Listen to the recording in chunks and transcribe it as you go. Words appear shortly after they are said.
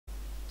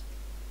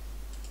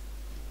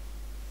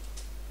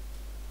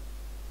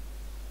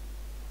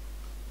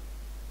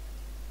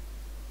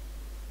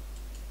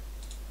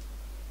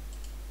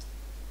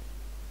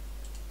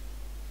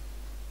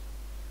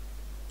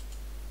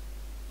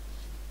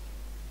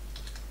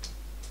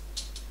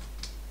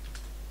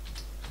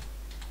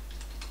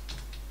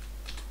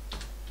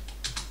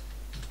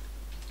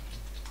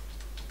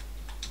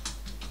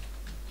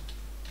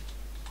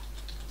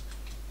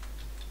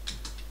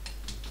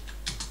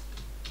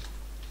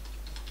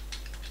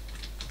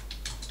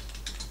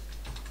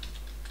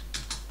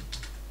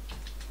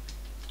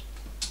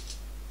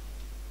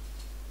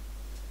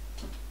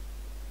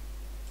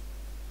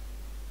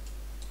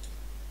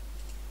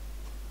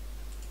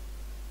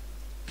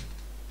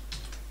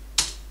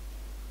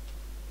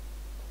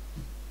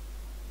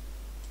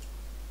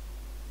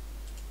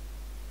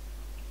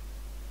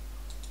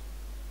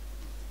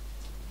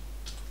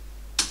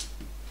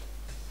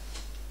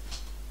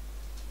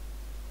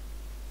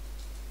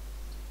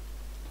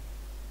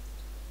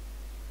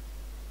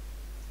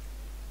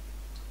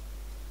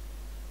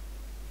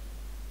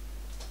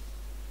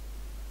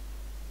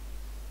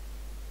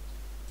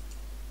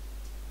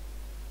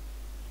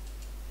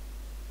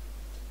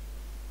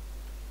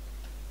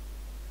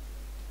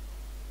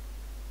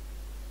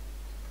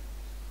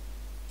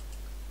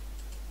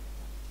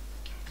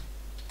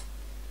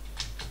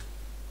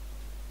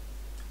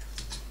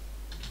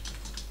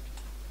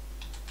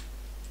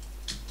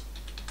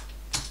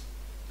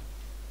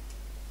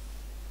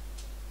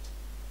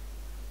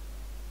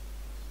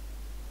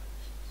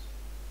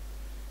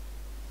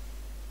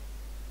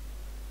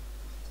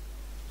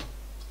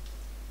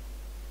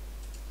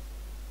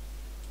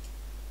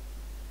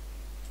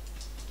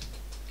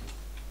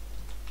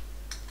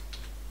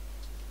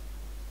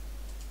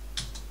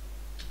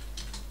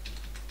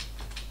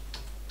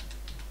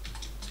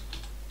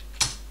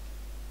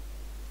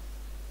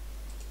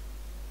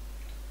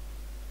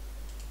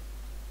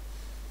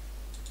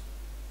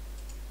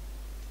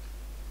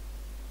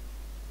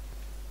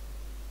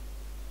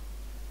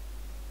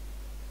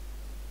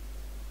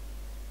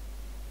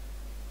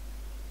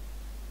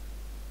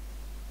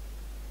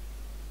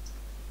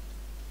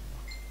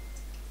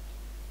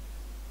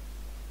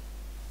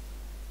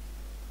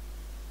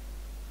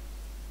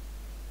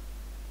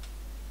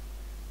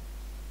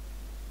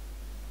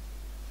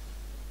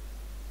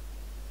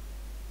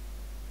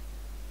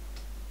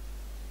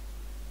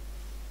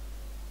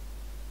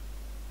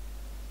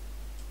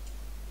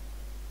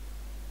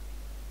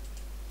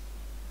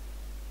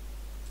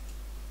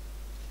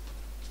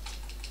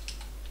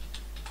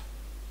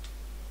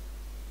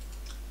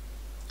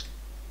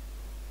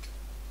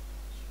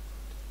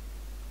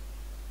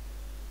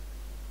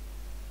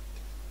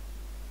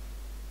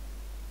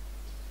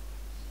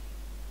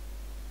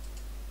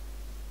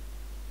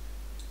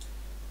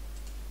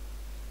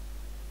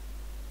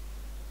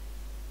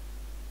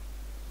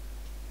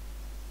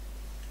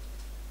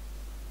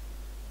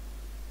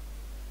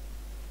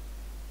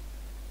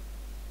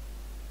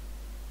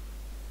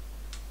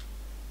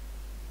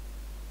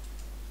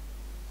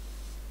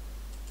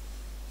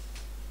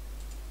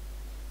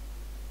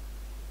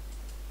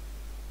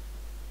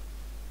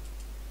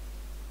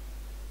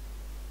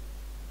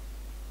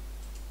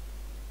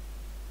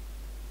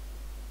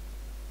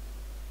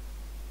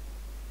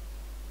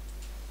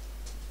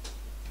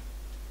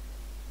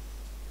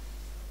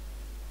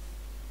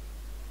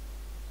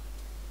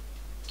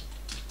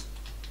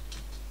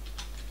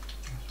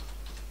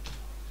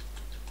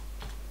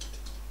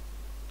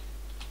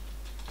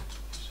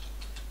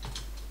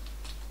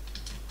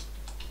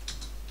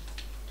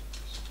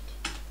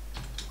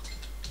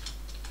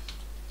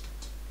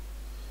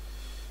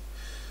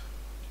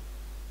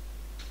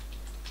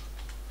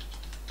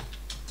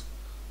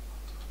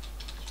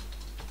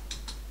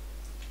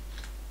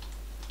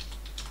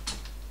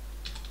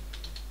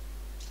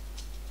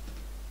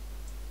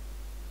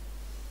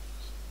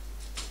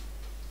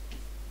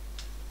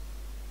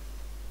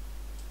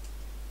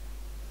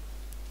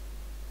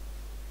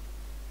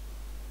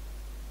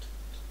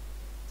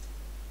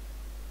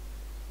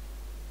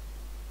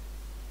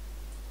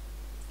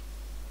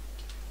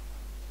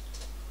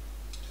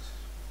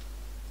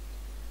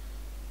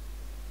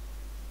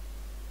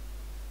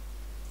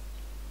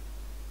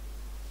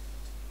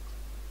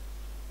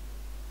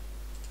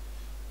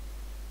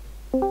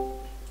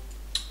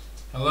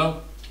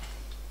Hello?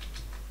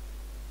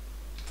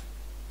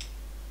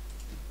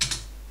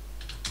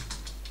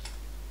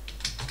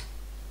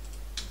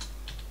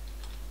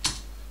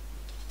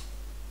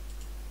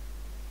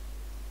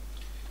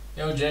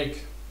 Yo,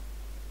 Jake.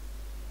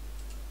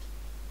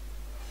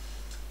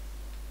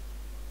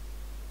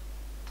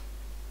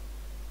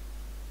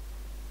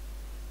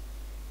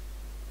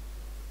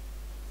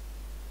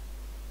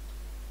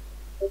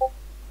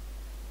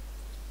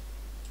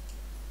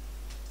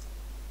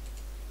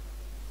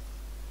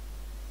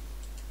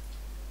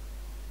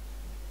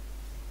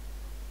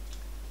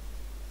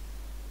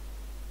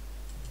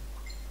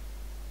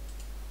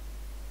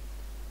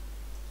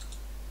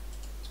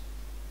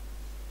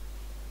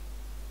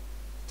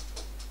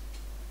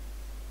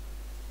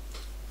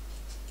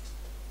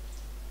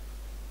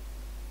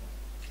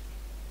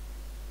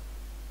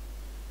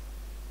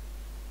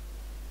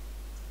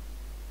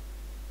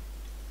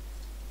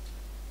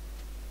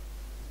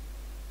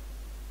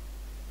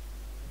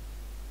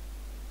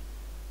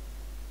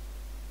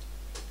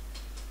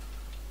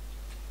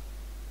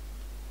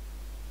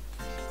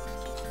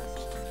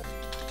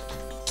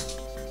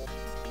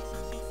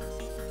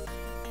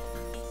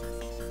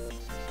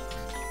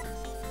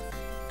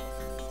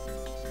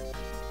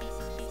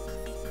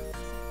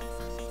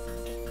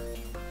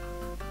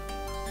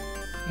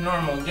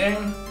 Normal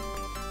game.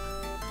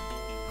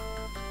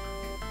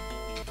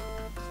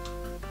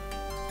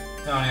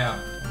 Oh yeah,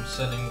 I'm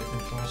setting the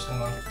controls,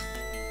 hold on.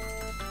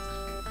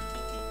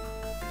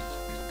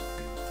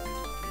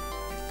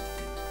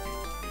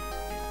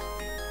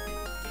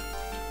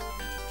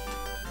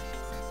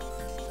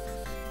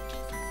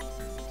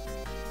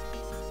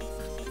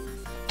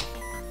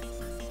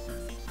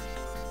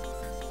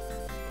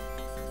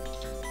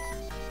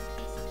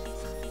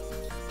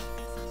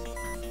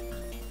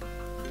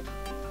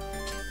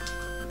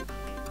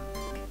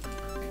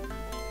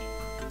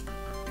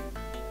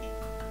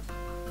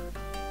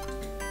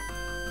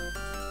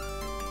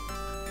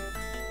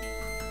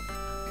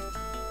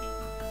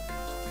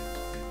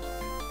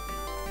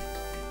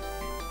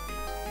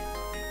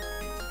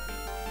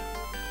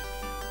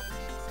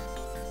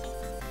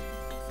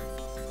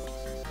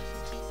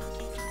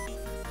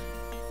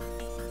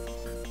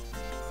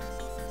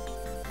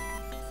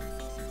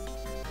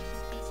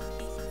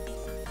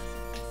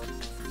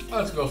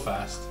 Let's go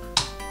fast.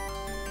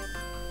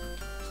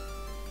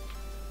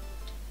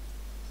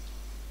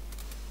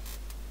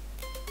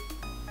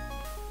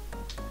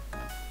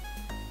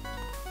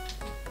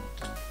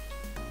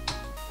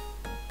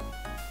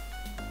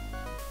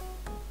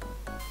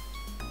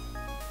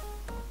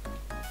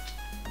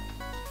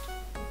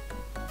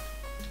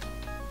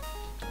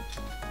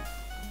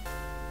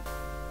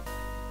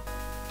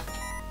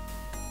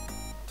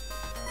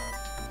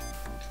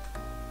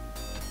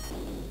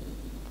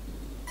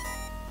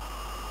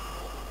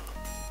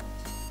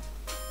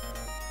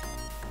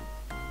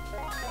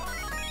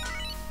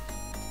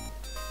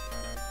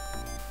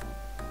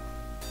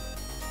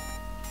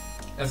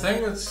 I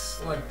think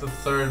it's like the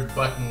third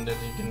button that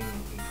you can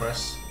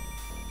press.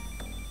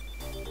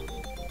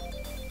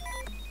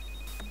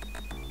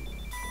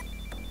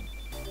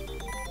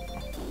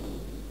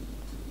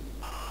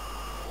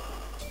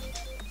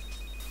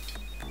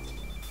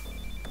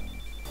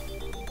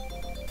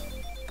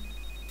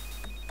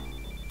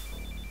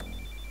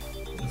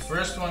 The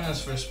first one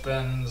is for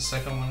spin, the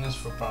second one is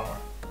for power.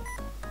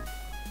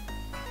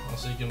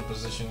 Also you can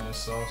position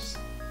yourselves.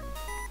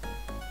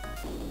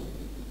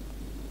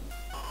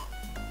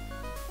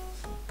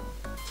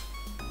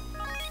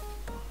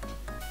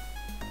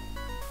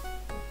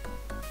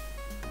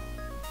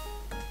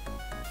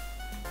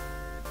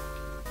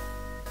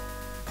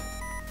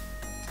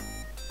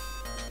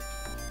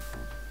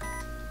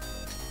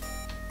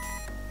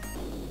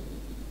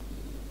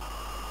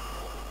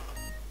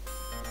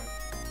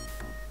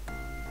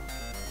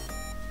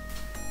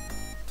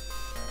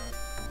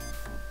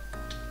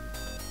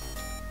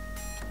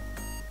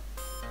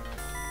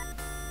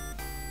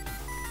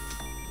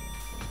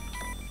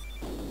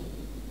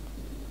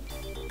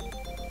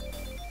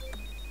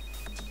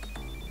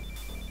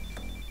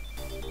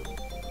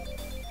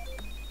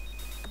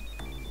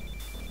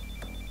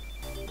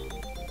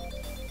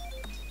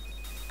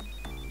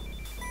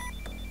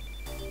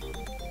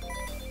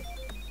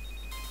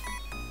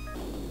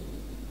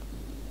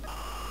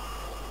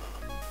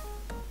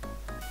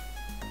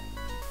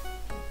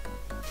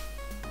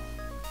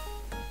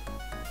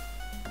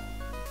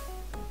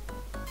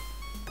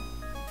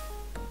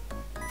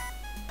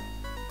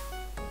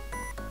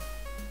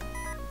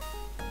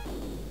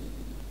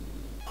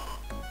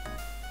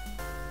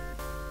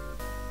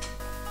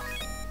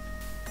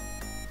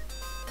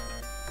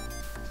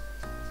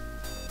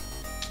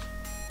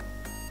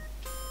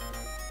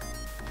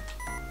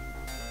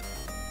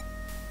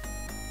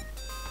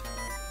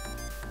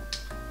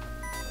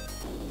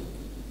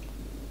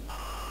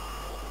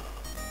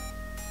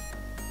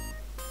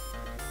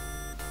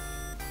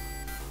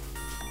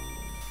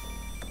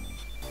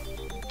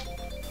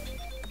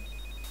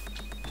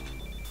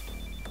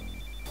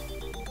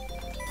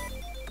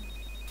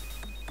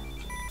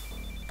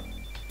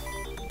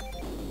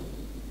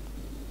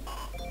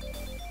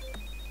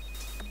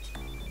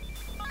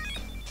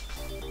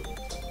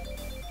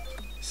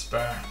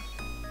 spare.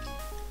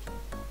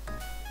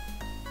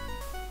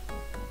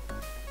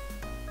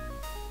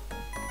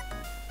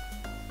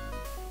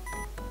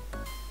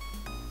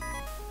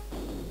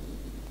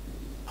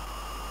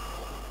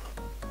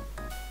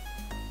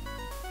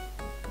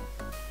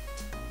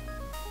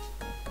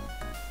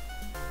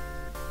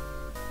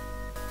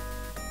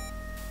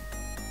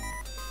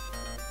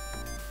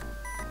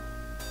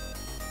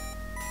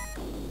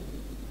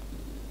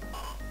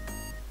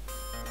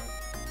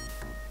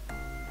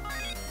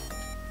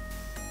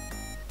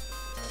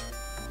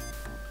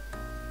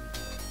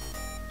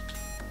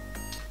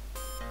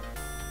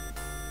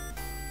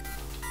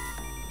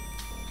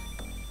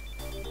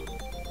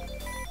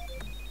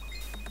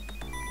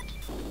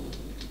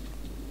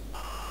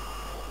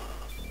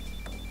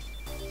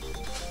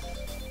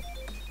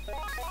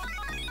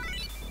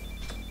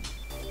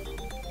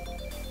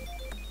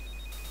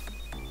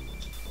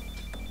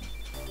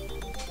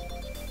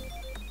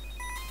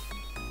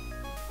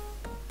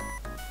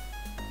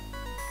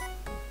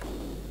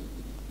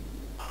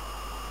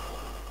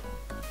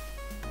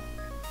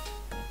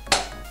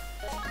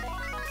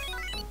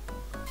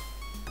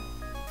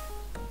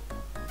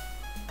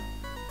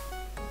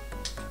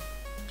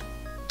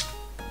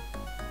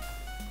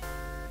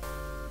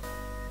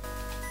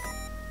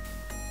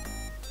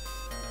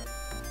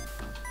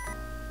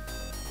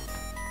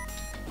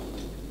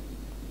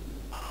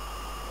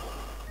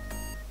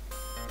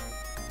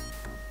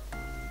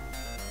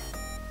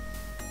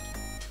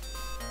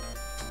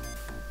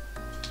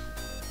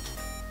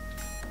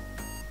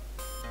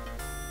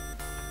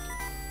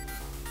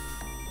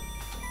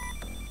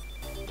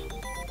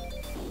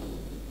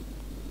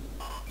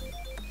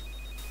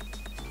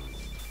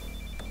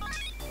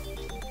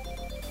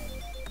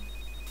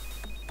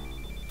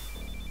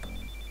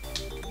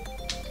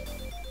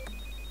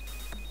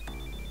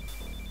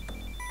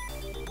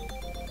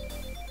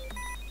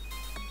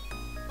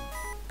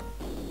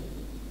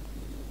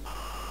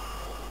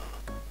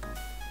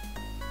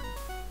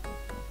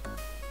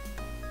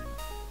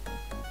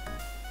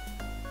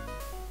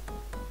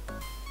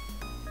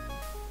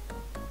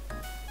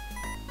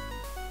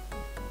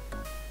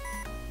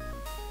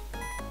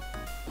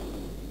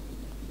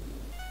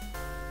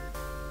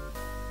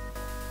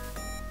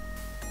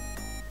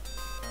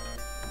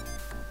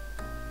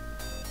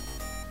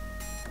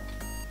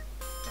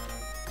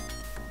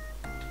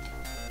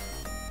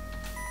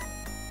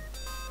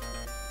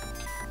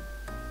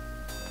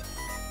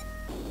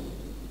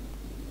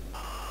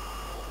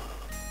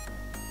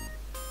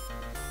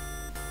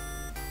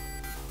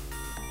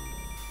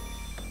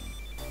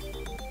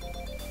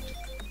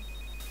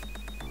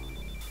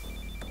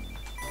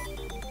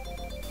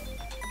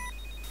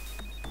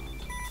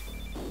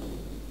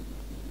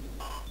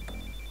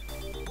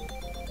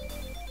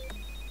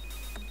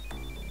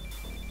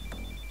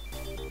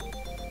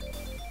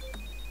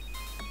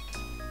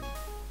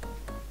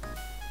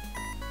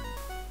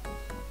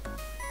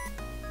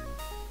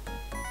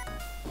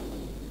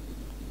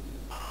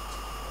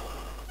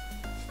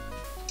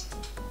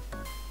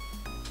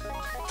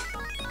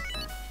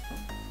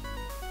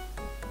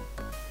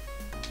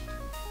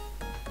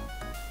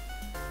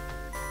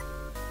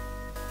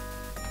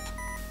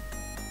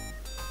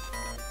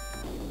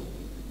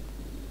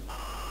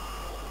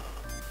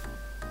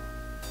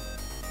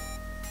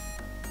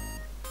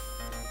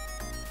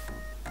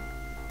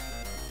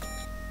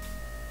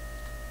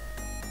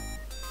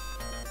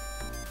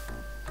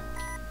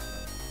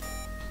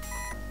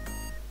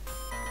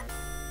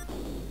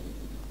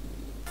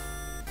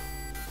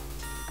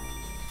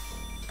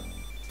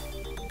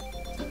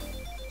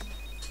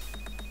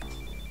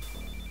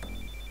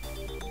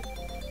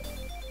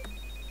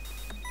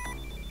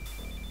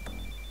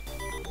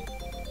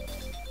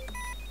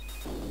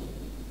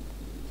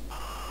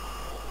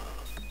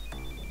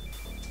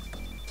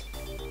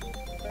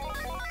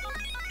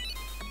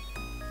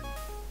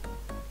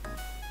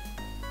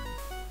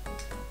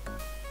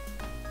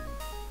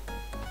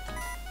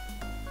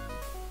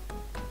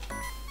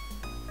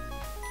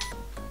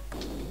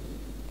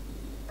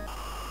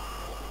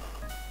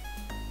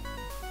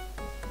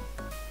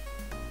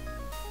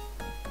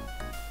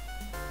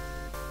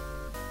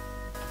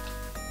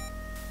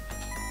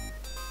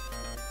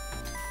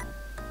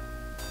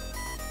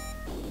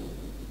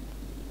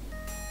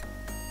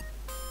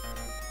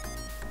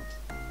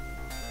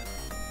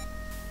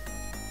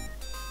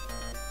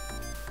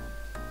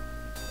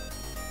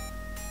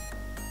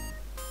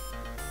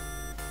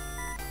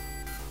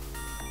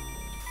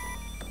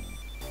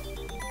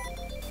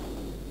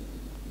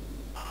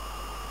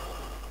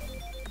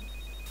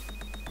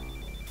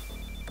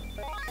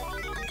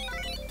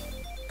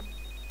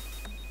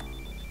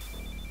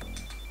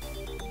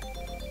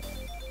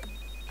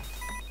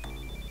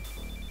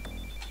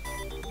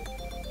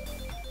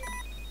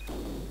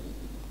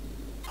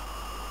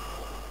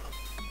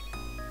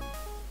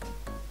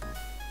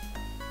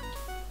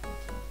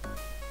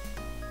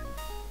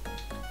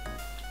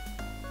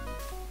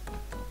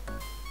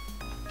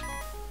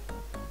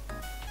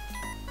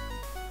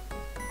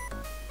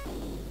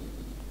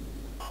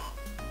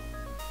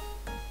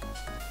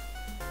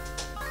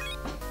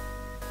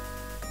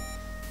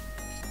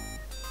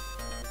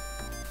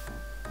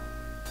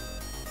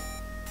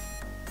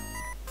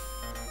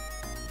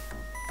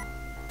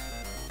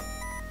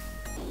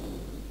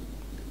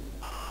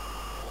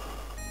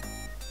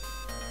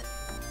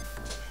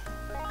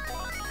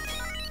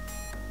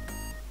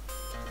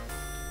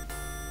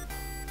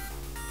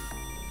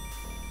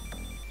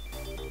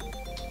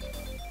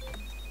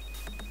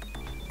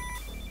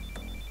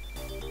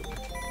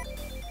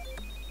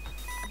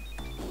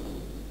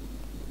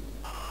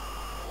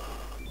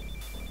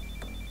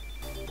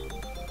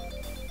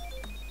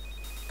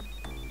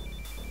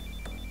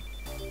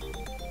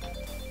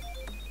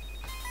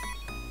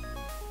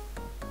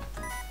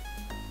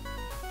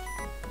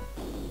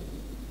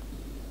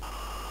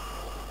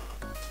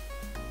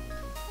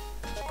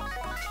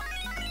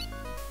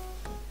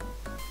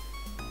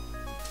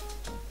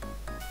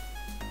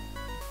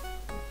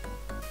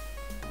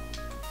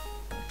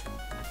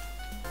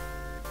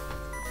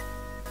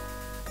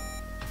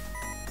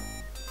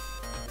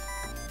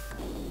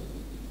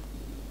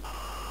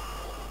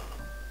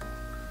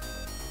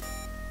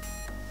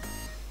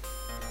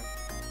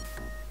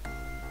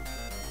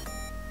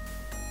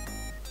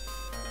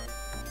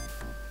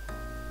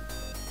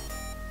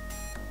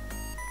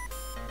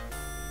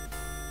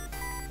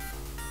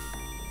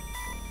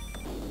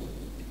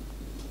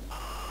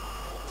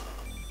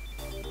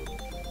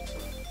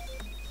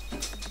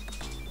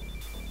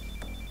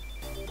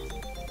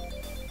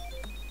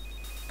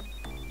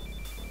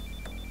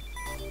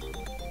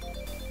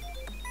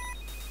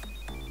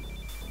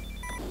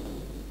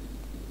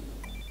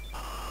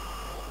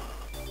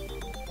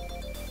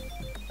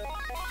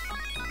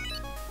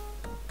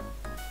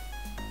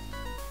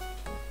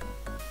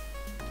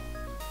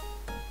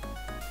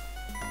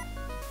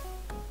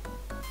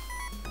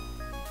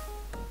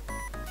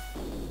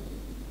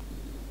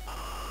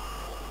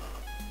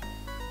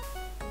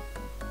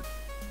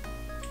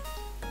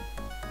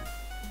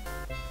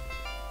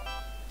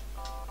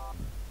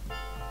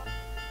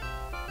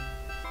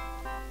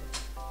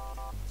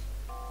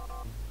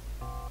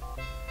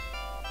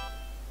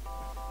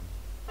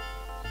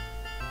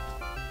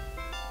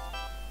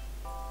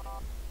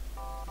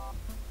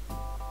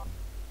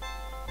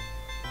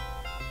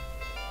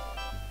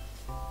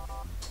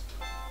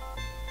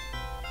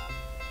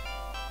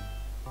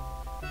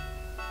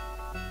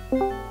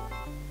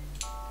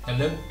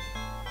 Hello?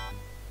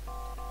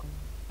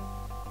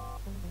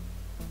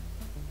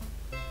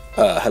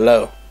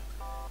 Hello.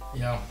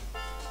 Yeah.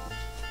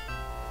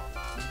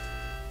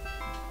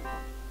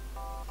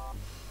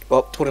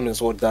 Well,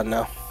 tournament's all done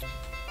now.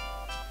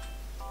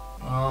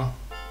 Uh,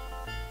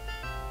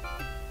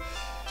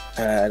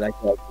 Like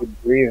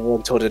good breathe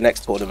until the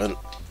next tournament.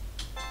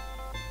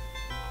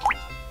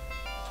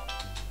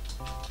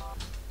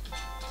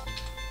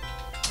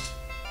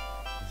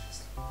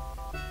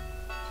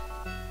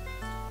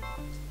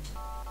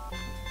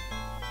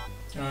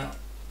 alright.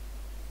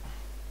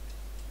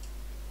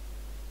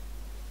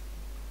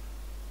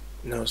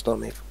 No, it's not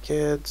made for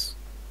kids.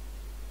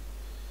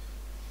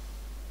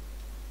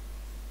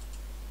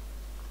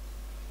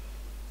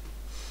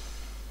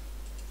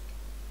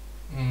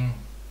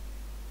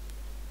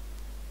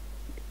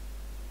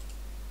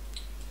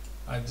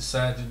 I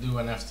decided to do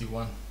an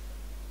FT1.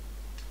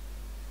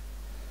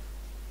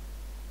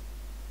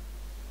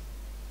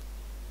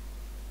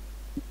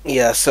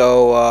 Yeah,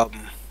 so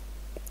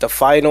the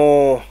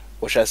final,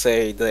 or should I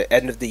say, the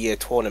end of the year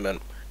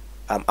tournament,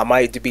 I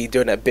might be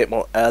doing it a bit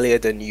more earlier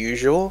than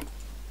usual.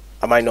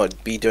 I might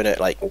not be doing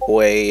it like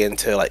way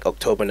into like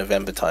October,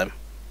 November time.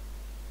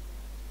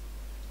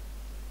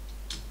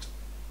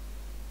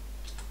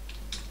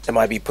 It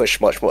might be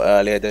pushed much more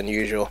earlier than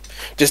usual.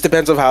 Just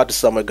depends on how the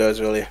summer goes,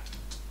 really.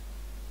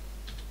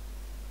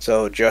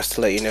 So just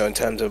to let you know, in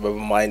terms of a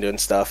reminder and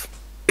stuff,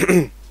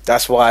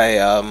 that's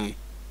why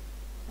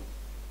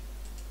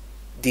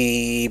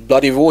the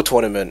Bloody Raw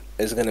tournament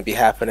is going to be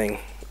happening.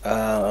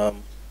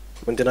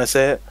 When did I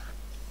say it?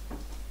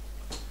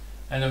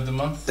 End of the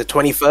month? The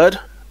 23rd.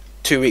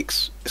 2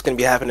 weeks. It's going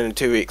to be happening in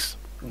 2 weeks.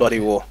 Bloody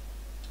War.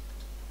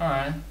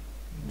 Alright.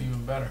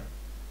 Even better.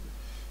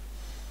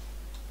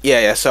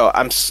 Yeah. So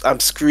I'm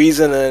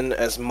squeezing in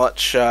as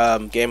much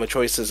gamer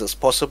choices as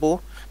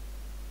possible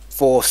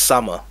for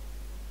summer.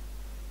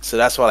 So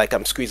that's why like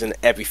I'm squeezing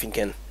everything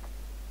in,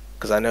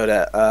 because I know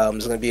that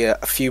there's going to be a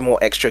few more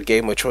extra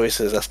gamer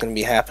choices that's going to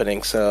be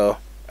happening. So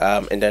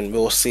and then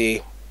we'll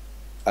see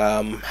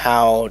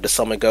how the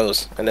summer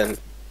goes, and then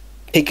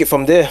take it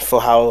from there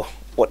for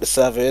what the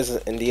server is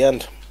in the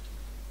end.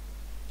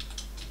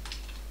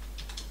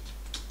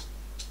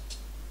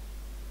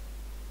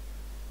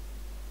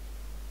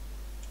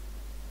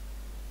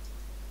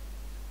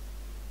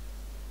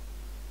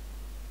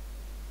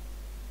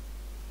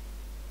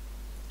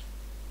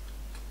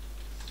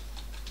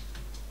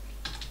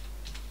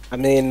 I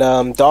mean,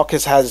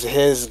 Darkest has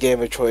his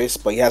game of choice,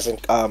 but he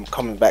hasn't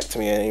coming back to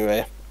me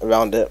anyway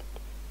around it.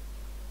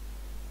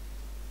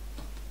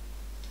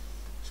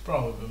 It's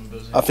probably been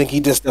busy. I think he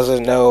just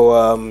doesn't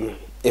know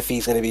if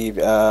he's going to be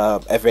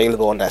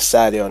available on that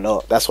Saturday or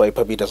not. That's why he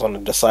probably doesn't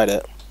want to decide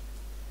it.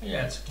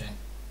 Yeah, it's okay.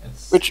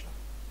 It's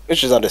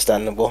Which is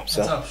understandable. it's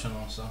So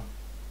optional, so.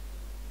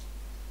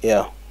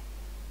 yeah.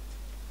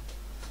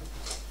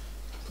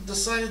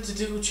 Decided to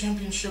do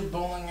championship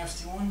bowling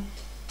FT1.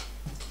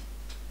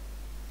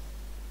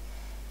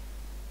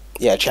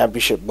 Yeah,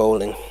 championship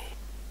bowling.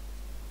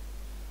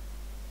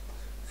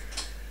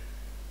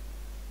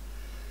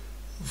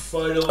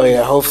 Finally. Oh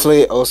yeah,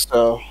 hopefully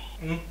also.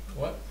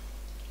 What?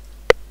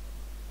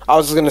 I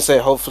was just gonna say,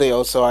 hopefully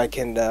also I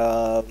can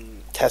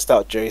test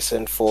out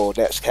Jason for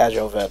next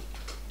casual event.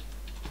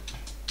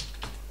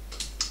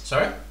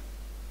 Sorry?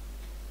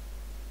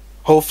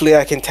 Hopefully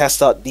I can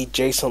test out the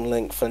Jason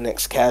link for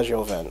next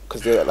casual event,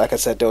 because like I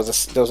said, there was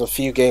a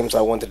few games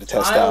I wanted to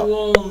test out. I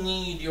will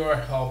need your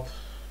help.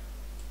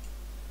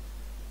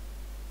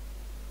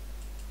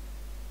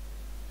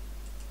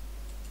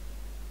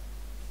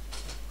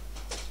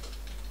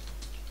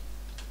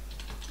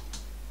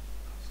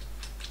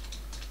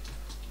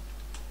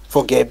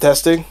 For game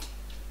testing?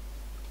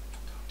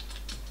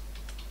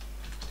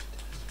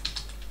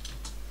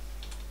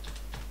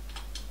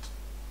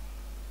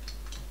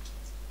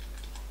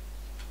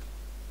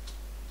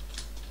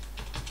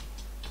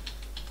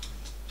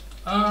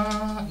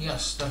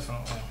 Yes,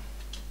 definitely.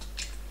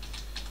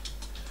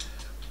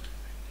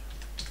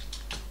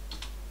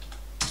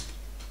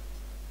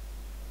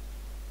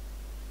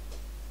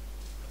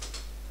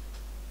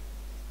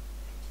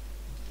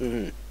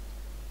 Mm-hmm.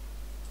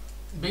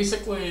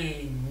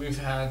 Basically, we've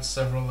had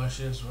several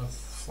issues with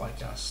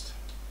Flycast.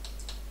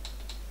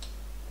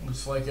 With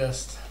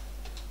Flycast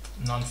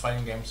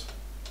non-fighting games,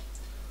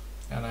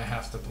 and I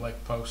have to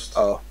like post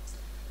Oh,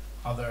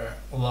 other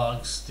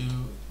logs to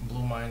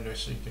Blueminder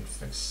so you can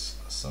fix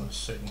some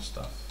certain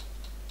stuff.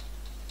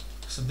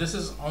 So this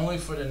is only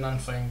for the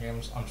non-fighting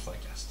games on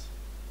Flycast,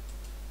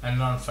 and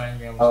non-fighting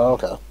games oh,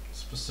 okay.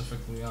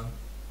 specifically on.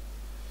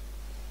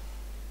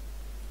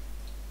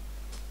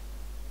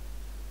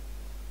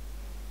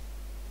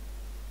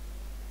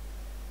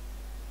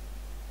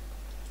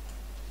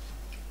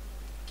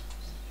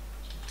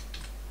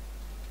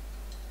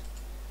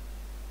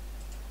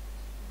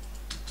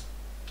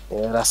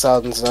 Yeah, that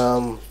sounds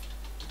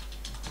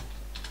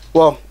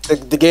Well,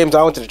 the games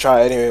I wanted to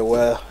try anyway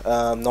were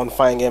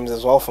non-fighting games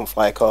as well from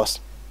Flycast.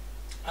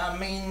 I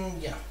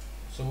mean, yeah.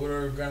 So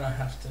we're gonna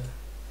have to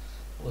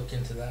look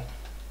into that.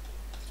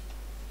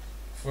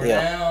 For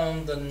Yeah.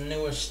 now, the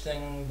newest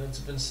thing that's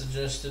been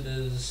suggested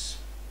is.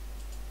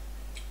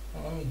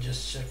 Well, let me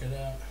just check it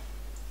out.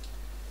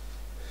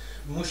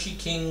 Mushy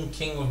King,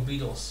 King of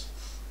Beatles.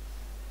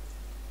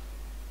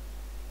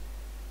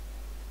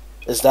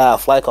 Is that a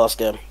Flycast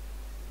game?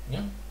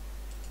 Yeah.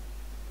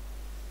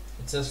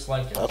 It says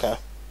Flycast. Okay.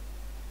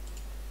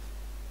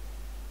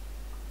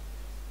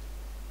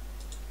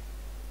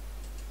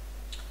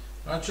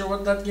 Not sure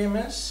what that game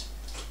is.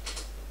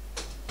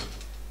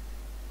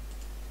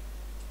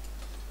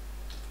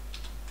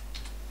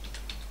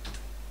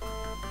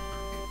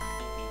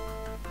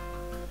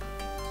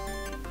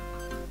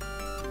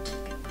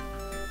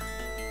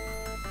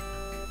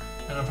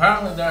 And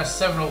apparently there are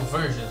several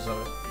versions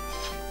of it.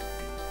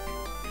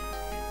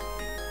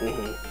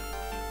 Mm-hmm.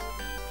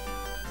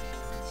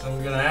 So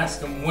I'm gonna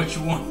ask him which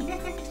one.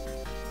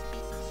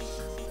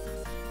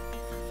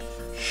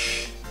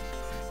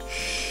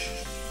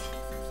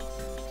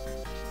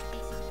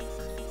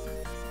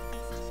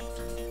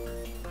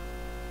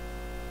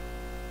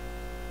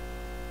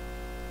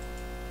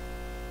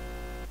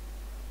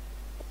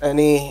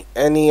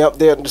 Any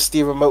update on the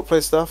Steam Remote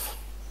Play stuff?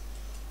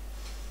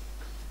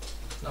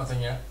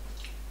 Nothing yet.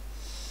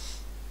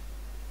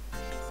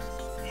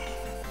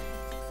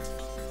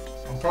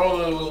 I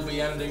probably will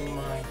be ending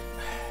my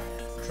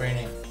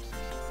training.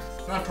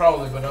 Not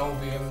probably, but I will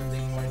be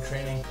ending my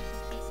training,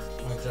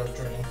 my job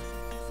training.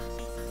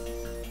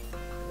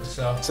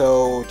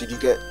 So did you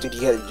get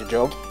your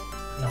job?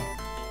 No.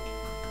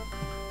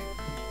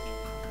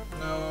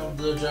 No,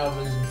 the job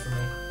isn't for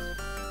me.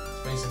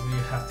 It's basically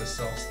you have to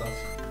sell stuff.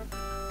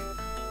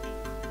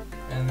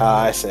 And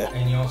I see.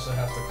 And you also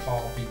have to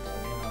call people,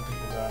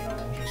 people that are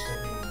not interested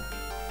in.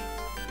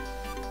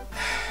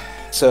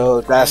 So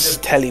that's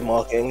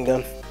telemarketing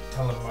then.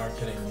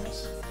 Telemarketing,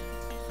 yes.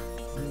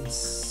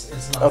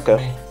 It's not Okay.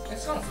 for me.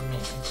 It's not for me.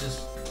 It's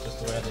just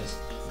the way it is.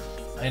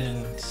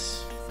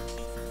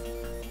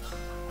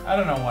 I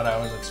don't know what I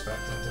was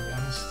expecting, to be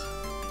honest.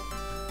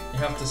 You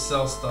have to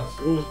sell stuff.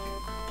 Mm.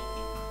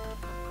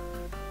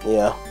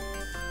 Yeah.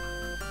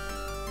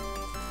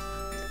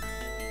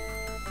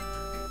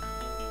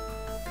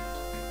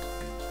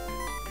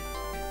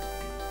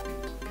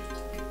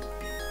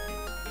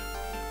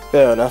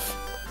 Fair enough.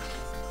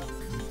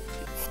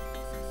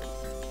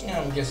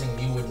 Yeah, I'm guessing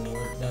you wouldn't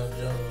work that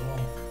job as well.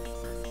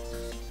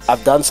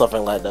 I've done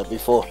something like that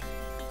before.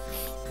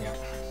 Yeah.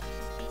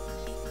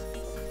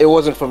 It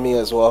wasn't for me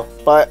as well,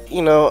 but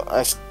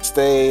I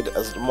stayed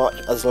as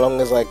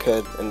long as I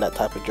could in that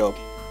type of job.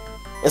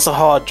 It's a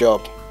hard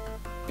job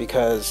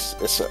because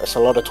it's a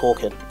lot of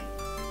talking.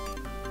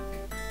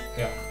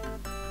 Yeah.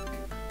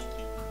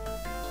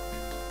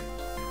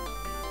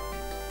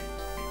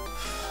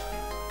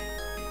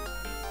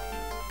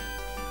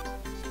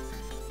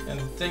 And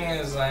the thing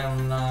is,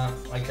 I'm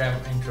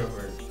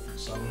introvert,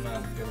 so I'm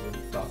not good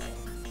with talking.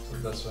 So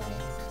that's why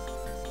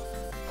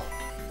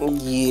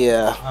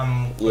Yeah.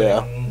 I'm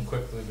quitting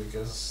quickly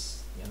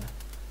because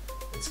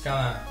it's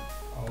kind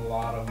of a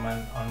lot on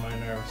my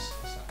nerves.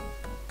 So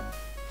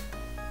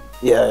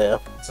Yeah.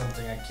 it's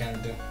something I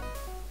can't do.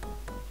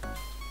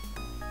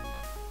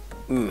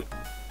 Hmm.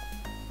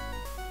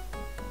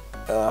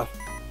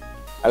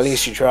 At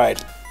least you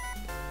tried.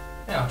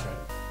 Yeah, I'll try.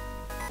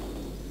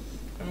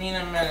 I mean,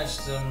 I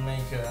managed to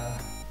make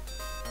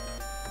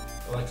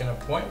an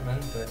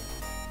appointment, but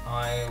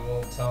I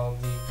will tell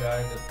the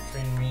guy that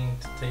trained me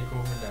to take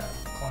over that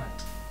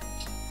client.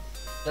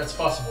 That's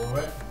possible,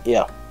 right?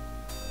 Yeah.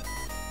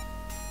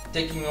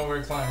 Taking over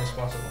a client is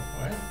possible,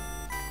 right?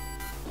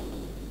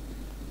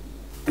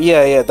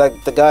 Yeah.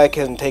 The guy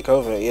can take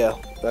over. Yeah.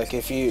 Like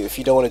if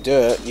you don't want to do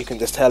it, you can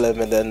just tell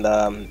him, and then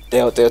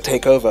they'll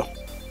take over.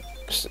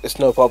 It's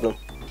no problem.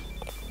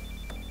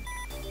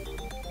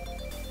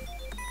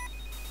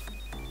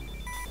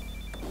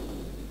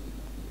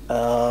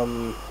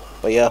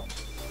 But yeah.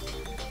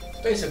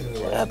 Basically,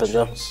 What life happens,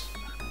 insurance.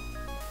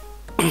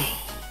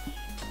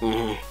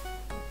 Mm-hmm.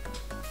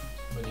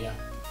 But yeah.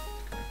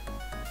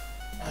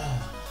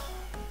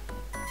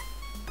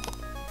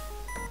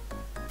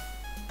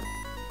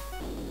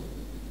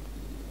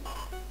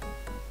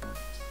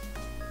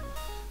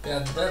 Yeah,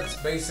 that's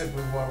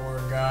basically what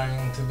we're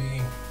going to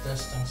be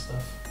testing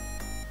stuff.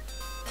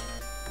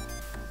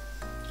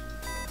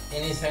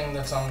 Anything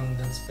that's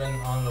been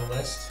on the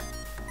list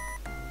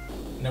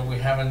that we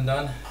haven't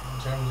done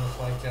in terms of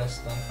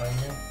Flightcast done fighting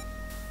game.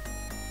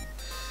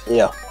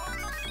 Yeah.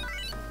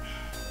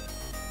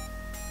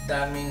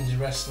 That means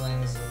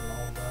wrestlings and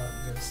all that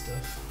good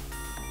stuff.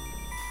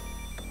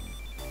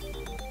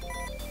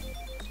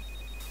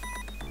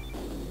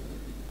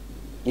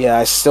 Yeah,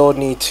 I still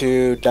need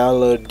to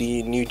download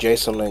the new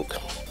JSON link.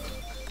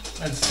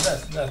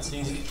 That's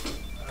easy.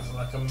 That's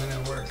like a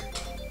minute work.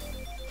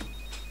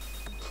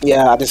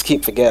 Yeah, I just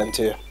keep forgetting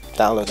to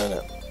downloading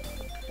it.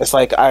 It's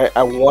like I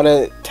want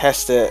to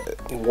test it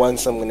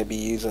once I'm going to be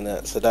using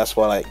it, so that's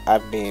why like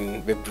I've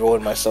been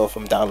withdrawing myself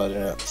from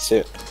downloading it.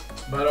 So,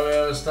 by the way,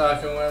 I was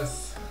talking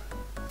with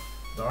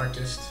the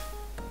artist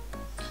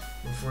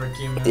before I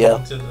came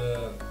into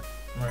the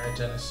Mario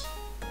Tennis.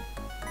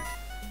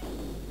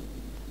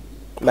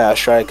 Mad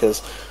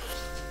Strikers.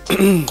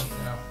 Yeah.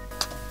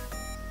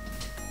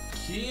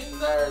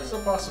 There's a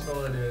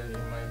possibility that he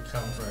might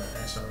come for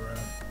SRF.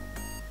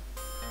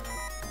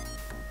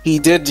 He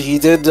did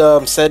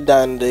said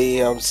that in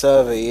the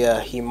survey, yeah,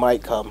 he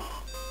might come.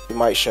 He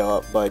might show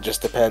up, but it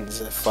just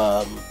depends if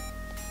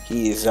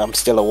he's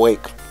still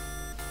awake.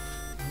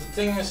 The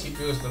thing is, he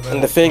goes to bed.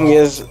 And the thing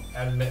is,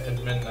 at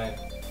midnight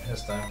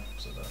his time,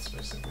 so that's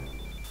basically.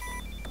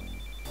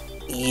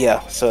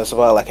 Yeah, so it's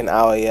about like an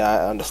hour. Yeah,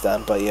 I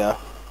understand, but yeah,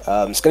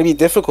 it's gonna be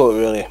difficult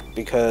really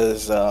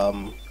because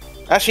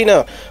actually no,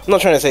 I'm not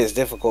trying to say it's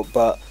difficult,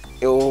 but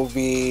it will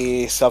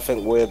be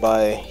something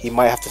whereby he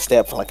might have to stay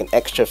up for like an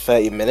extra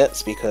 30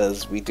 minutes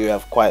because we do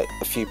have quite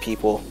a few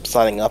people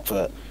signing up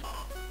for it.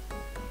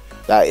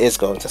 That is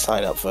going to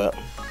sign up for it.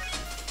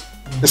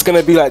 It's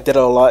gonna be like Dead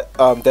or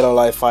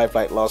Alive 5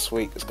 like last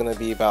week. It's gonna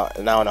be about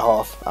an hour and a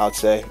half, I would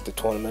say, the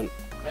tournament.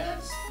 Yeah,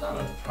 it's not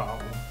a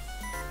problem.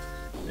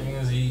 The thing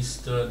is, he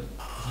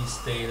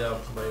stayed up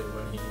late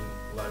when he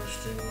live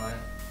streamed my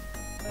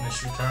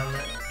initial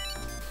tournament.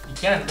 You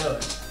can't do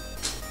it.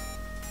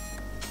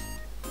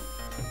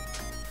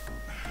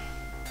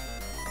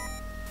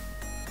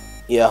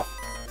 Yeah.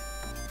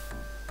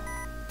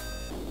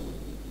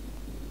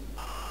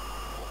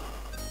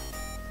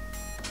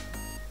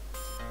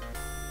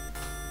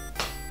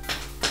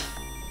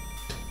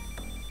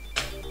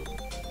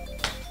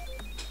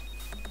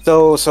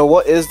 So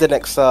what is the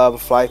next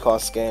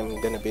Flycast game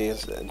gonna be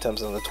in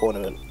terms of the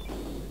tournament?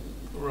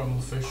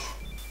 Rumblefish.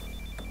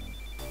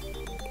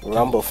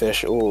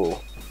 Rumblefish, ooh.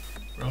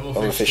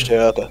 Rumblefish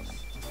Turtle.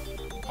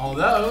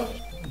 Although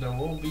there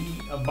will be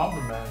a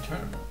Bomberman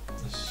tournament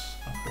this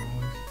upcoming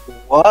week.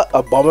 What?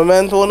 A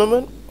Bomberman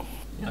tournament?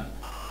 Yeah.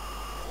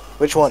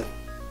 Which one?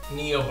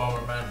 Neo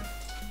Bomberman.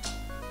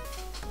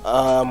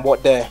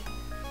 What day?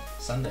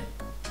 Sunday.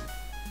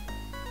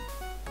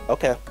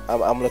 Okay,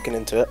 I'm looking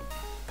into it.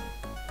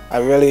 I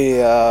really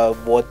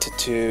wanted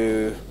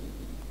to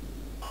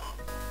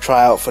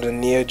try out for the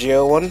Neo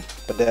Geo one,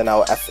 but then I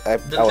was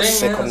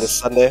sick on this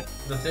Sunday.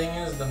 The thing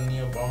is, the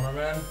Neo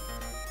Bomberman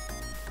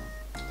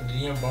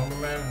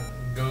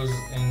goes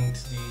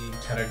into the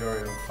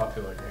category of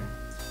popular game.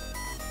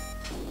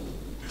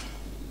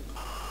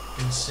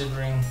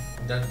 Considering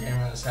that game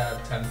has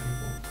had 10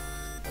 people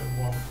at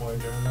one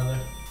point or another.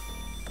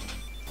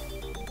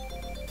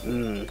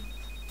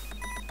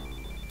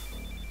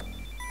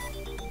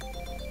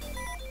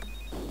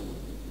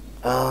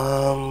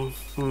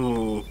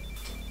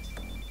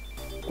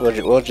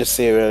 We'll just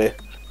see really.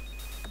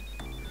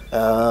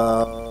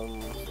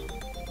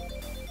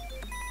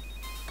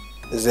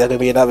 Is there gonna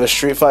be another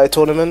Street Fighter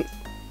tournament?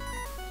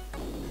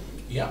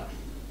 Yeah,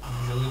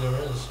 usually there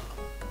is.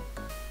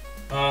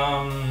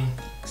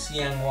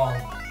 Xiang Long,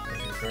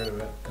 if you've heard of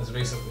it. It's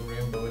basically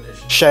Rainbow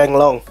Edition. Shang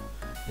Long.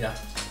 Yeah.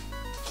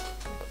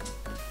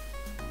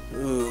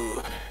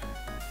 Ooh.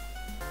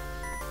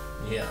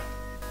 Yeah.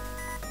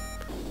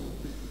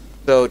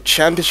 So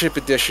Championship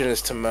Edition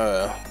is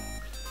tomorrow.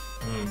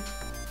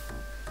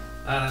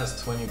 That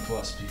has 20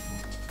 plus people.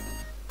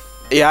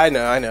 Yeah, I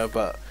know,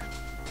 but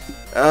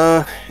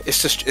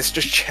it's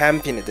just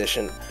Champion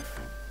Edition.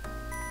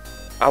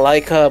 I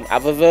like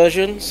other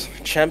versions.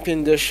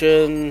 Champion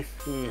Edition.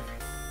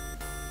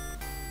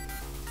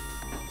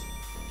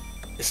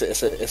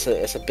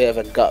 It's a bit of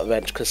a gut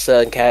wrench because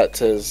certain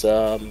characters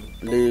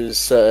lose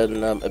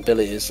certain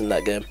abilities in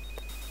that game.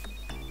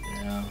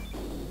 Yeah.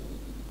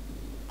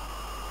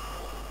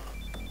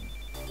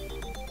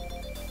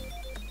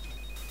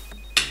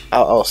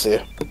 I'll see.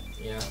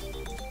 Yeah.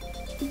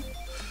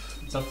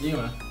 It's up to you,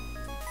 man.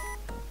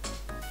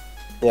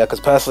 Yeah, because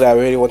personally, I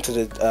really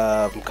wanted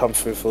to come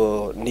through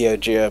for Neo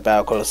Geo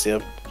Battle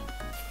Coliseum.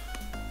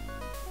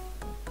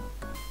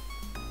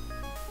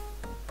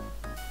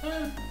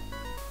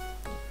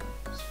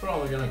 It's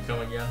probably gonna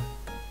come again.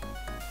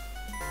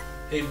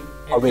 It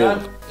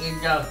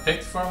got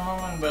picked for a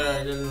moment, but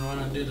I didn't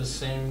want to do the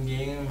same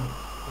game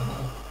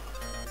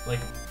like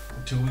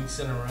 2 weeks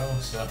in a row,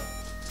 so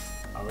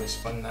I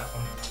respun that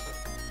one.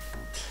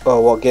 Oh,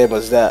 what game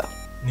was that?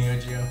 Neo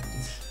Geo.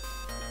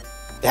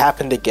 It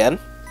happened again?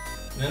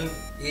 Then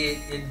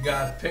it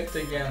got picked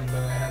again, but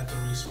I had to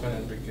respin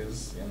it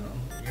because, you know,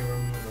 you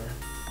remember.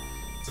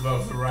 It's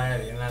about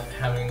variety, not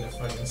having the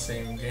fucking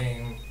same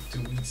game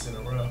 2 weeks in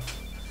a row.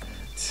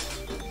 So,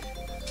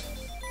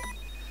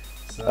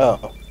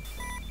 Oh,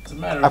 it's a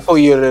matter I of... thought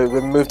you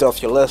removed it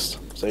off your list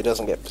so it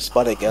doesn't get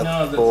spun again.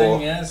 No, the or...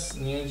 thing is,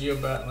 Neo Geo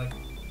Bat, like,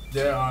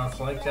 there are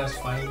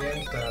Flightcast fine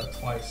games that are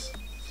twice.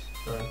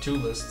 There are 2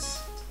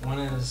 lists. One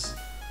is,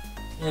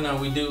 you know,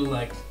 we do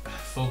like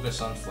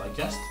focus on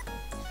Flightcast,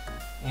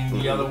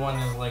 and the other one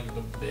is like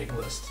the big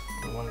list,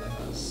 the one that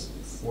has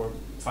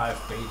 4-5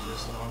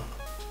 pages long.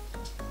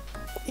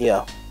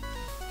 Yeah.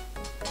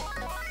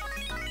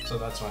 So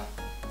that's why.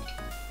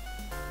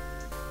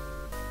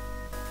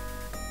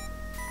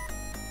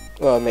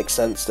 Well, it makes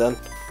sense then.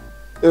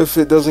 If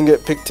it doesn't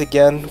get picked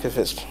again, if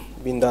it's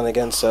been done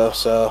again, so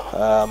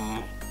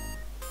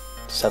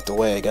just have to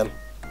wait again.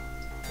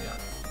 Yeah.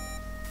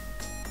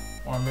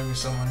 Or maybe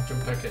someone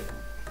can pick it.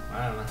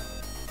 I don't know.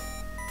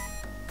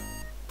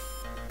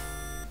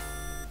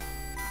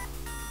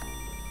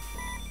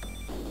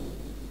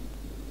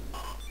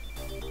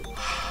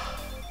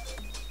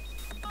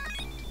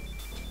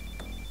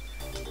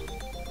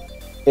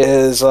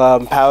 Is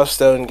Power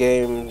Stone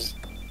games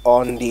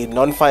on the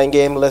non-fine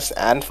game list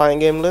and fine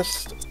game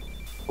list,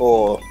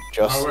 or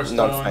just Power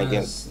non-fine Stone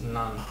game? is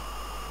none.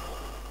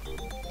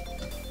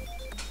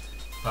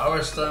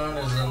 Power Stone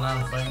is a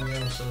non-fine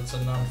game, so it's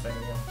a non-fine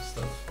game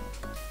stuff.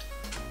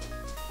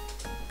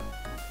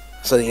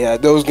 So yeah,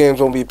 those games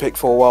won't be picked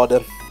for a while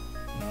then.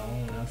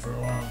 No, not for a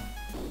while.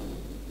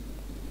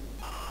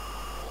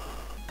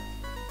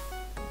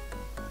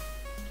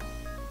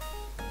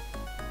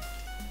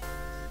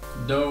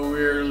 Though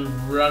we're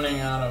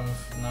running out of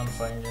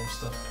non-fine game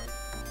stuff.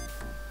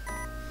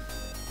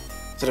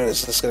 So then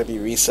it's just gonna be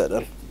reset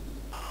then.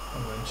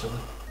 Eventually.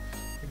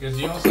 Because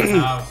you also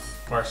have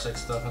Parsec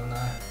stuff in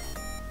there.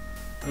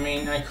 I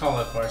mean, I call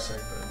it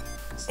Parsec, but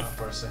it's not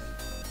Parsec.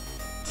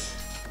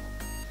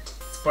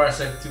 It's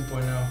Parsec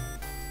 2.0.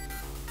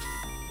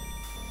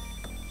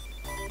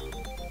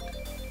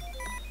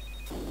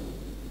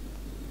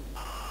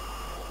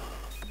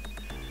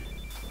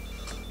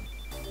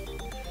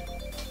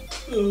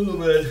 Oh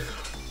man.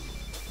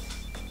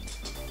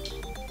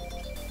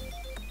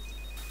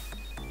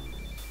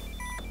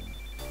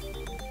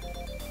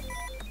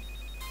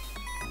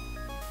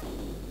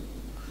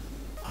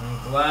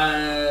 I'm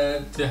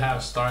glad to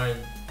have started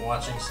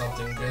watching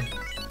something good.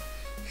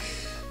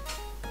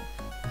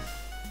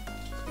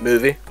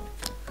 Movie?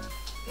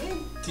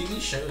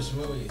 TV shows,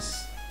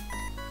 movies.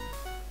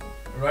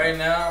 Right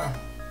now,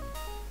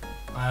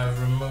 I've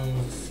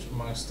removed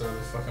most of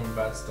the fucking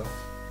bad stuff.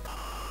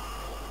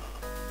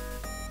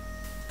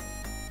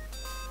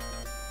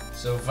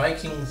 So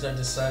Vikings I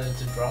decided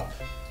to drop.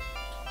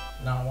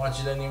 Not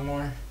watch it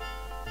anymore.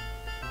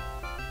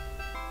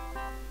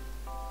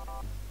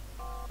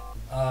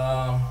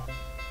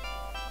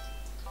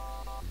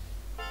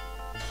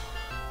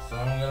 So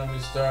I'm gonna be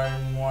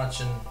starting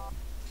watching.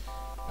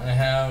 I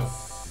have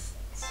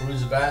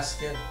Fruits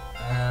Basket.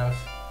 I have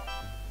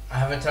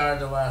Avatar: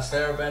 The Last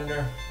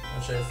Airbender,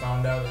 which I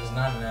found out is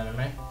not an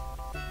anime.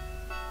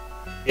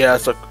 Yeah,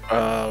 it's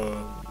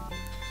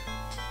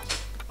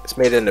it's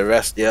made in the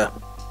rest, yeah.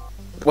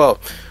 Well,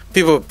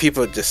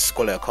 people just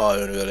call it a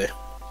cartoon, really.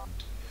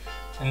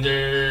 And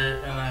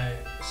I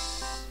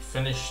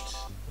finished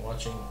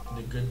watching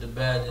The Good, the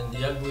Bad, and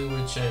the Ugly,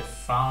 which I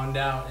found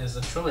out is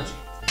a trilogy.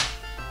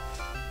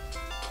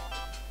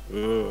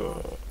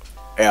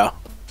 Yeah.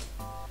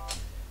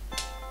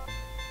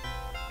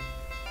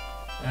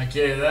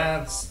 Okay,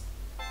 that's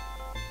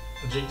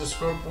Jake the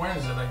Scorp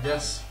wins it, I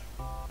guess.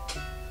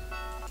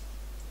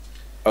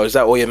 Oh, is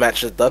that all your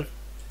matches done?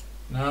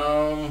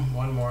 No,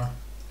 one more.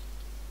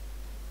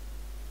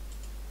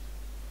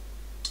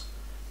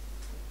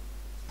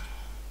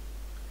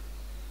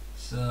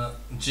 So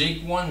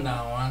Jake won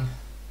that one.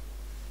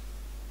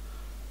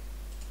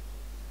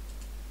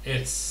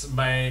 It's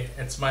my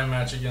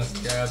match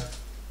against Gab.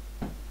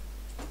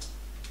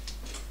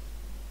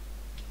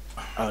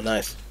 Oh,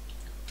 nice.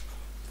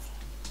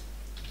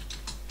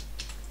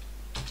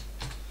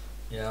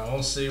 Yeah,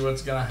 we'll see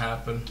what's gonna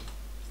happen.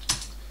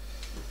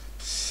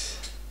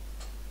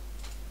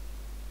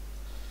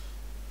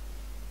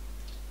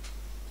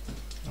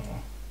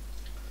 Oh.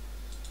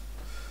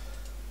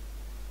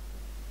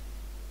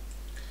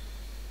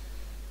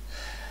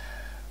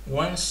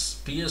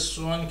 Once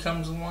PS1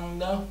 comes along,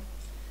 though,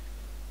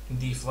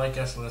 the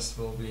Flightcast list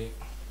will be.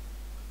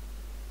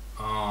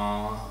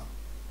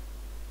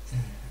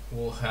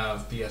 We'll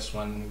have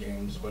PS1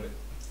 games with it.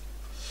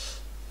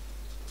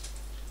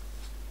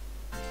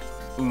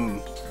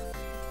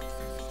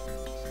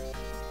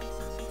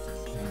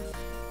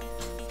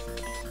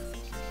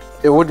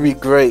 It would be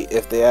great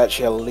if they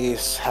actually at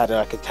least had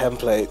like a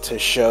template to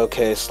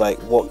showcase like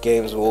what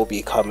games will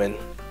be coming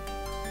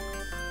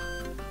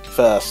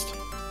first.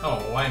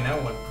 Oh, I know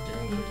what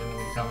games are going to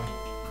be coming.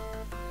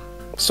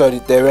 So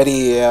they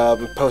already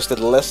posted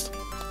a list?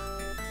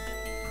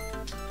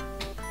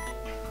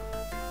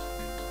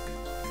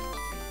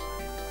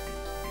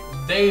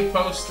 they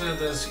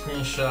posted a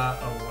screenshot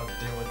of what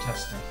they were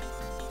testing.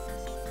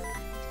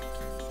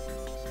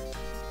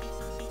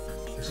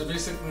 So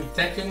basically,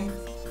 Tekken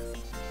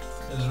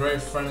is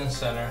right front and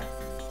center.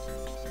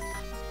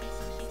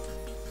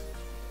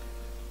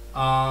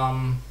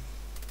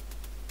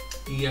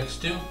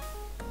 EX2.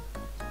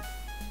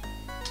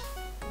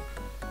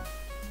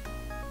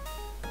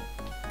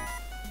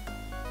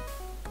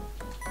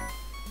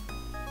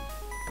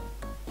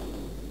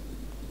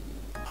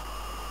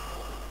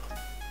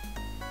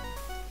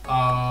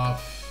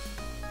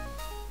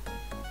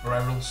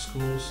 Rival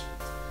schools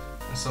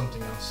and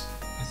something else.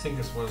 I think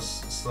it was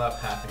Slap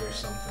Happy or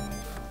something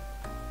like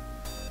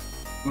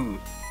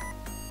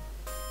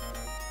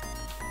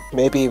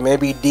that.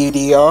 Maybe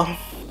DDR.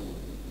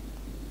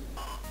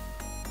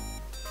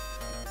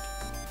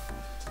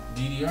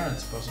 DDR,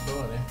 it's a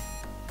possibility.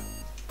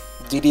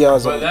 DDR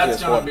is but on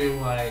that's PS1. gonna be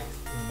like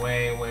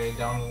way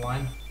down the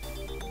line.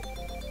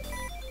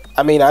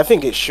 I mean, I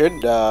think it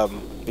should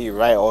be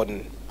right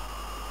on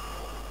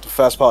the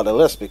first part of the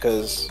list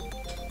because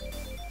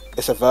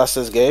it's a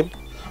versus game.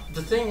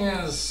 The thing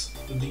is,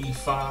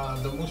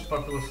 the most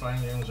popular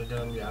fighting games are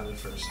gonna be added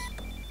first.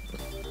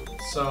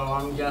 So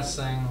I'm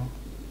guessing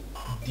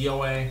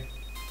DOA,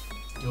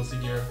 Guilty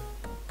Gear,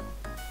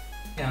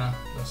 yeah,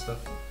 that stuff.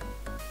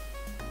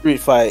 Street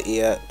Fighter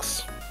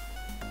EX.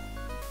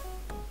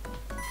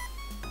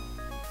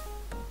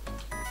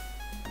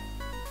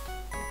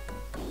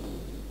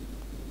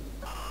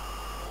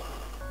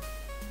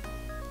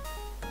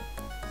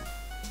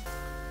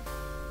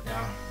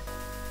 Yeah.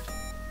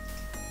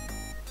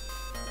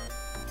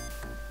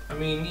 I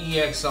mean,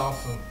 EX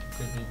Alpha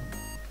could be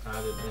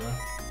added, you know?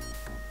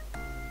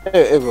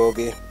 It will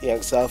be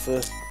EX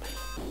Alpha.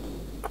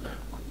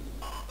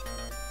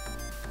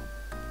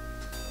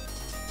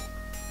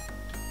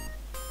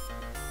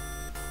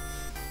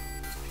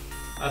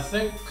 I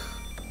think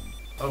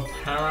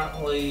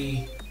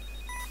apparently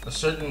a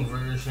certain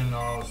version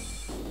of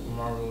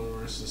Marvel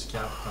vs.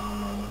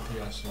 Capcom on the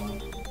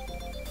PS1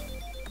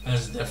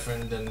 is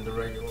different than the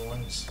regular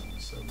ones,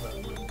 so that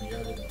would be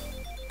added.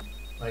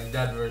 Like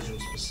that version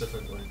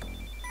specifically.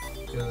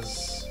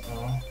 Because,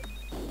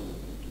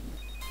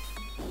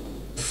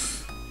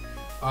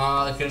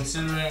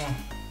 considering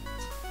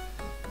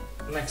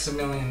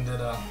Maximilian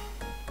did a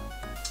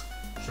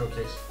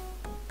showcase.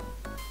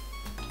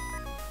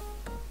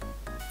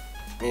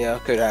 Yeah,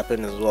 could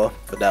happen as well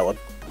for that one,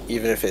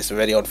 even if it's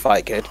already on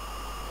Fightcade.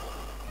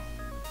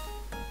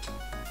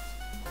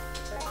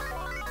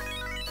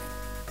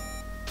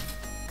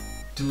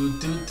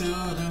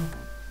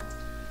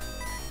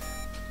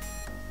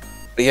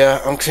 But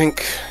yeah,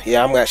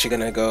 I'm actually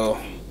gonna go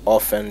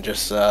off and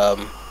just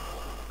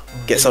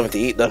get something to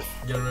eat then.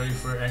 Get ready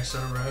for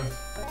extra rev.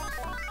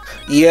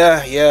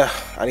 Yeah,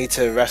 I need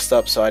to rest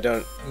up so I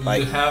don't like.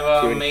 You have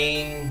a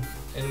main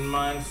in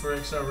mind for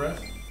extra rev?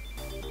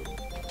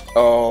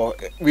 Oh,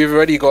 we've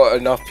already got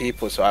enough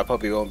people, so I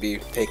probably won't be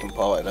taking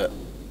part in it.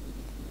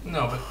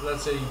 No, but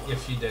let's say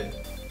if you did.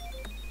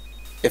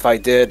 If I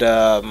did,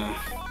 I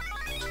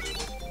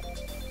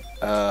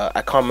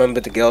can't remember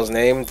the girl's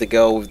name. The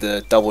girl with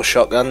the double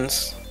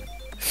shotguns.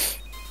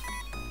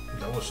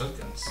 Double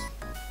shotguns?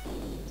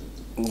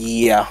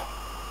 Yeah.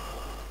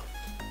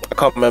 I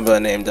can't remember her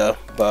name though,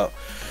 but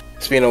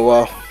it's been a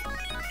while.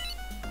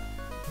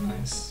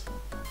 Nice.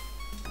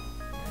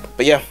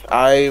 But yeah,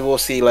 I will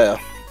see you later.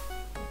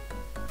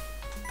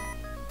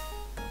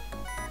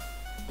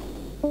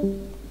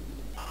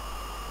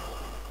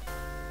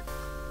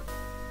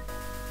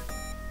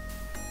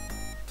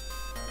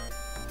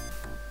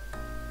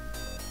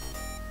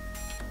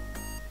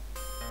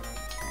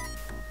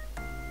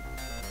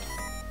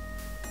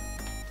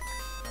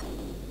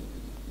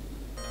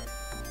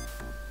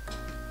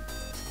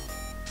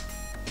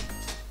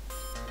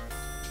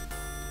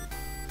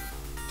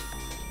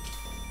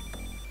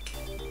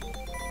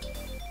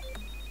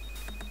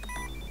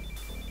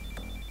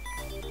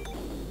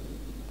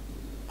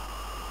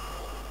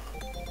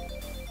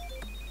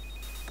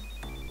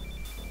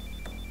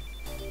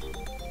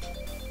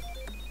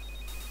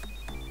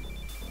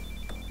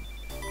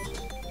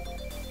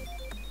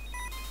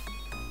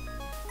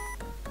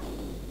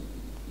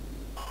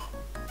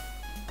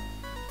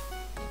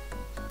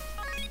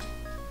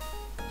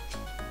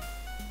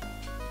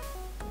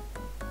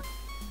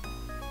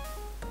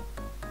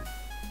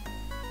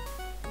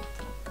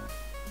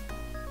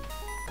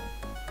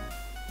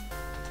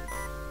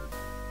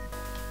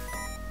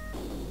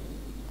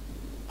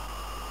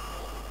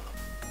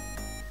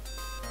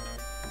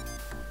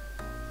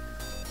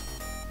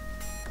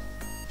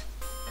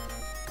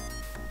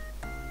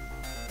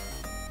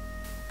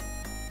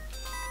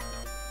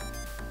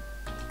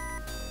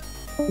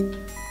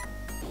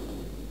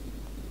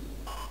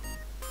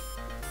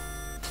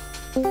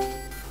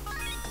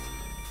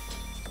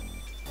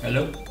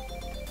 Hello?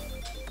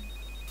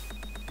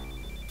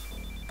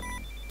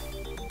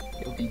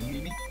 Yo, can you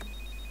hear me?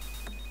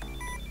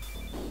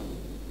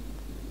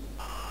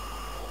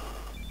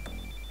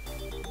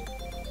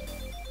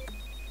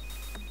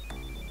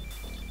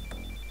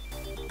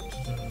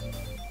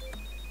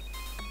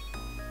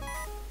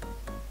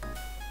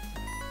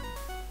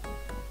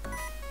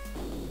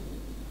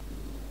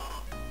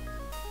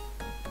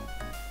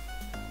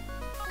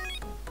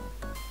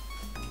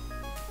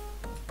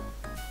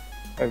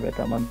 Sorry about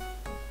that, man.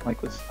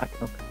 Mike was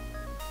acting up.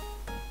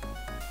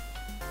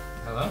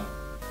 Hello?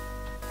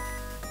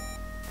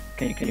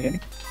 Can you hear me?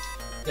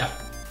 Yeah.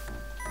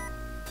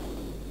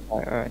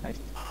 Alright, nice.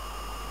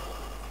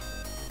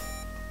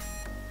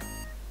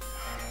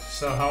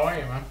 So how are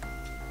you, man?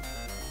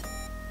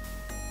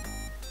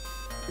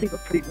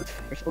 Pretty good.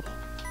 Yourself?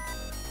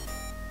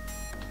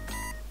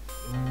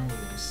 Ooh,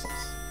 nice.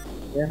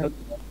 Yeah.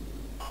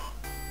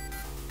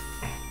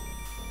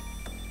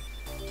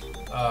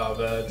 Oh,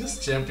 but this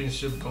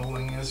championship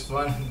bowling is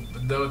fun,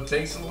 but though it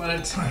takes a lot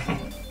of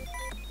time.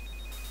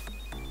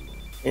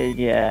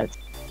 Yeah.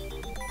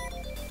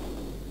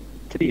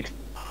 To beat.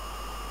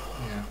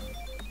 Yeah.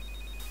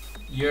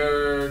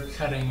 You're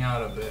cutting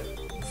out a bit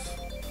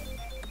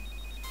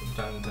from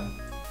time to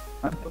time.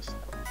 I'm close.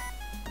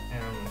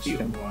 And I'm not sure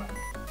why.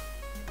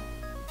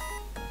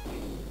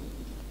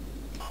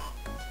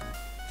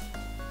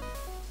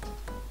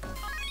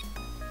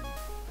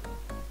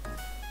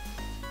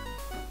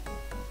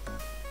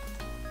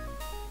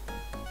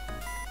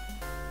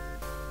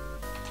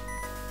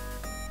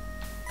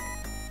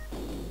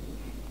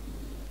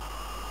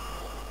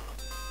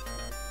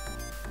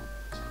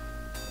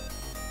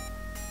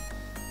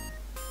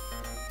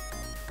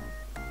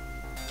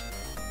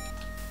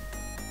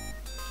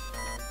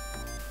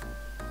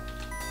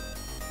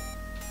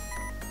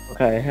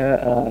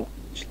 Okay,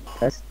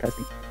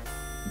 testing,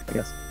 I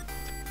guess.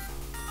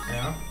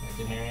 Yeah, I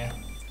can hear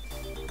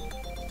you.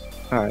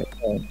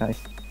 Alright, nice.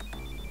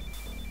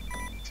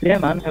 So yeah,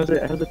 man, how's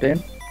it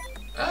been?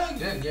 Oh,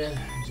 good.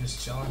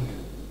 Just chilling.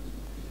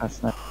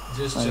 That's nice.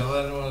 Just Nice.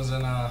 chilling. Was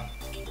in a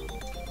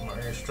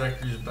Mario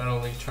Strikers Battle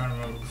League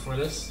tournament before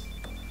this.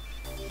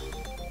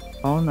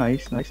 Oh,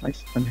 nice.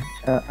 And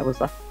how was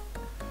that?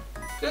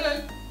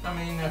 Good. I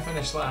mean, I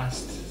finished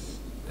last.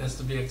 That's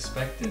to be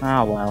expected.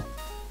 Ah, well.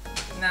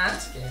 Nah,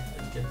 it's good.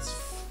 It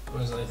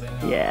was I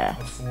think Yeah.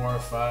 a 4 or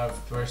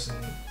 5 person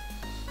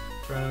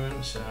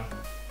tournament, so.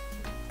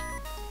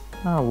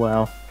 Oh,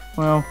 well.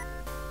 Well.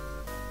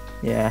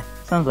 Yeah,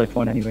 sounds like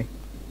fun anyway.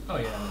 Oh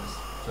yeah, it is.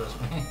 Trust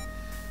me.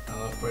 I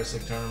love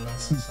basic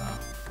tournaments, so.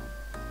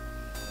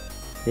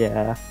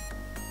 Yeah.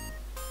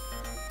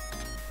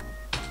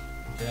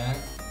 Okay.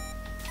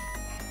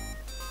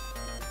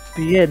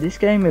 But yeah, this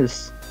game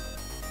is...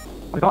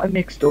 I got it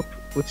mixed up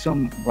with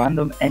some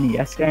random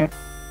NES game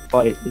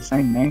by the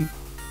same name.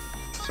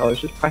 So I was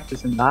just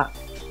practicing that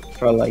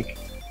for like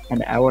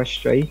an hour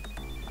straight.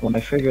 When I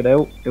figured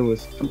out it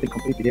was something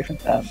completely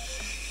different,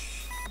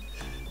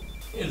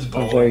 It's I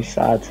bowling. was very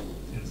sad.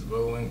 It's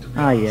bowling, to be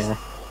Ah, honest. yeah.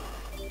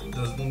 It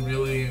doesn't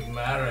really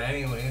matter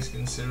anyways,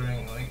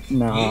 considering like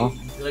No.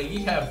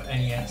 you have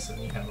NES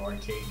and you have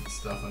arcade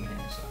stuff on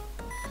here, so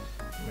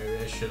maybe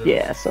I should have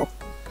Yeah, so...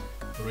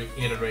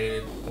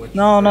 reiterated what.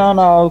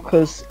 No,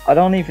 because I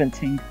don't even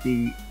think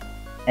the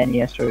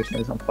NES version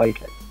is on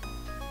Fightcade.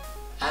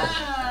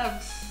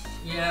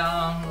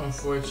 Yeah,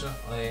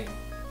 unfortunately,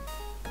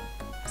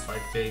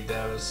 Fightcade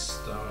devs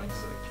don't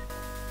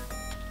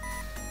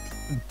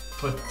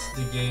put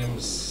the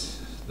games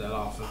that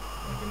often,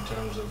 like in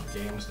terms of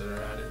games that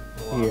are added,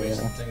 lobbies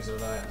Yeah. and things of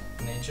that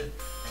nature.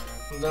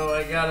 Though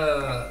I got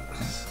a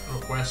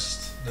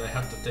request that I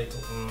have to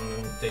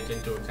take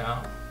into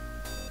account,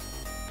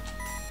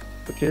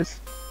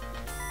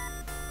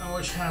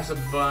 which has a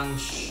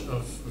bunch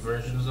of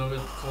versions of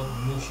it called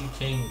Mushi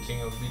King,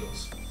 King of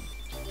Beatles.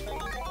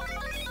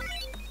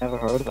 Never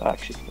heard of it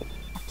actually.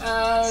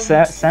 Um,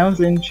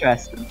 Sounds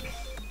interesting.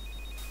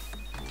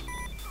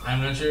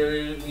 I'm not sure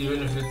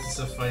even if it's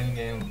a fighting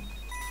game,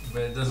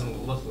 but it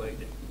doesn't look like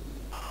it.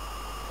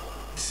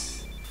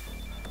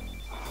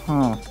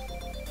 Huh.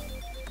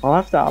 I'll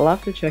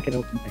have to check it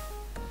out.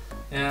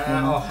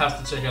 Yeah, I'll have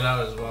to check it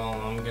out as well.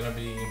 I'm gonna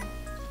be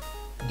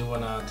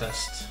doing a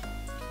test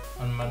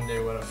on Monday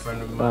with a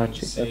friend of mine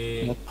to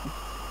see,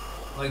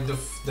 like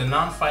the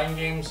non-fighting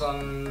games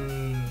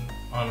on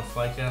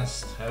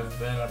Flycast have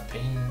been a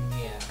pain in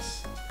the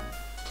ass.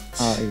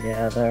 Oh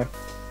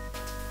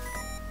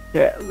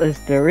yeah,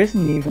 there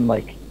isn't even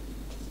like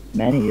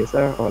many, is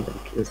there? Or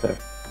like, is there?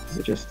 Is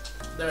it just?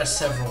 There are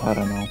several. I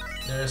don't know.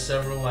 There are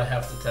several I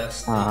have to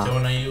test.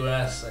 Daytona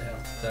US I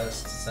have to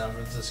test. San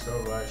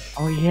Francisco Rush.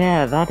 Oh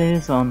yeah, that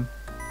is on.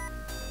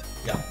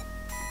 Yeah.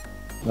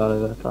 Forgot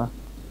about that.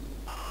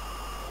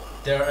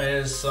 There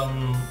is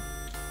some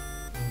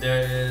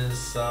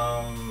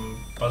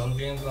puzzle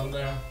games on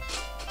there.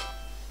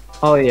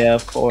 Oh yeah,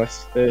 of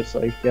course. There's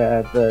like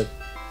the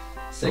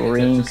Sega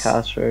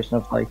Dreamcast version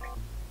of like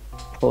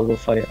Puzzle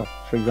Fighter,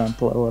 for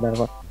example, or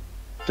whatever.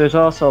 There's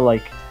also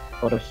like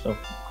other stuff,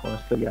 of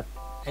course, but yeah.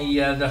 And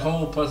yeah, the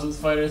whole Puzzle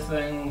Fighter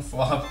thing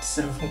flopped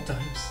several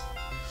times.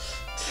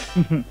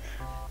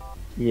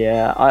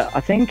 Yeah,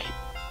 I think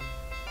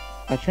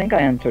I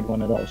entered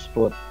one of those,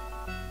 but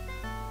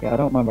yeah, I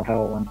don't remember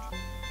how it went.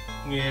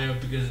 Yeah,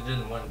 because it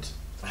didn't went.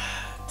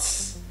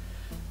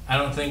 I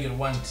don't think it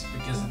went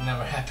because it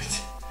never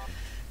happened.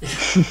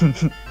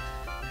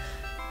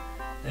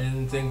 I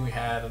didn't think we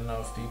had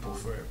enough people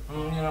for it.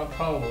 You know,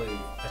 probably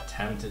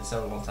attempted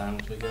several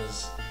times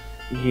because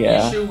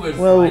Yeah. The issue with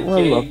Well,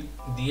 Fightcade,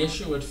 the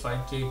issue with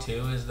Fightcade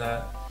too is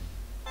that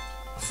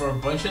for a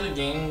bunch of the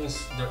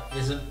games there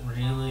isn't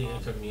really a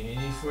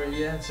community for it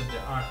yet, so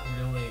there aren't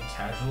really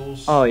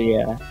casuals. oh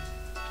yeah.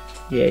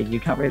 Yeah, you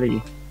can't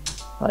really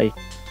like.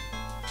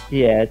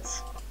 Yeah,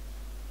 it's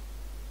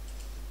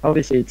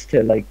obviously it's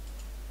to like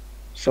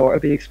sort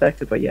of be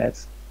expected, but yeah,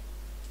 it's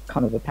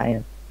kind of a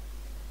pain.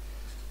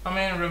 I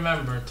mean,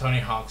 remember Tony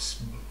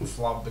Hawk's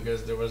flopped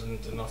because there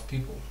wasn't enough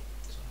people.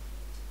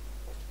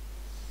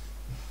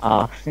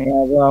 Ah, yeah.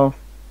 Well,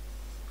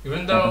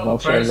 Even yeah, though well,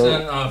 sure,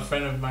 a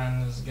friend of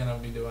mine is gonna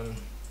be doing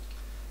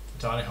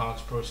Tony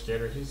Hawk's Pro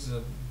Skater, he's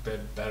a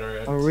bit better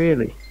at. oh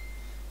really?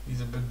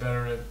 He's a bit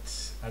better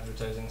at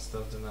advertising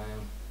stuff than I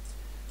am.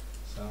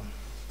 So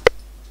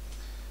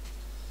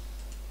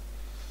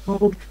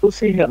Well, we'll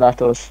see how that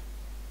does.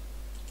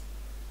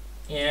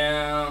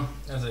 yeah,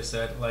 as I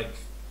said, like,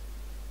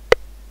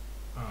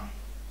 well,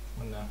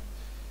 no.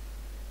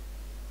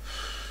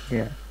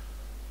 Yeah.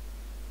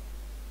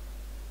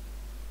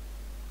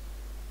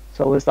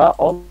 So is that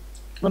all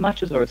the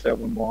matches, or is there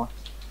one more?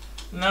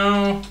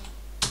 No,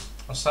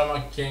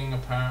 Osama King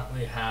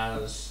apparently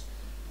has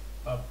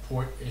a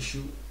port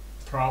issue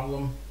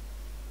problem.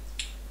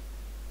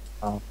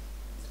 Oh,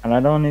 and I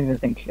don't even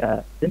think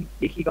didn't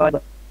Icky guy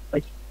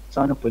like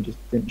sign up or just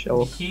didn't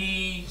show up.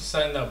 He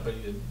signed up, but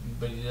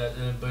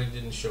he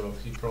didn't show up.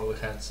 He probably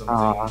had something.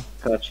 Ah,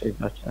 gotcha.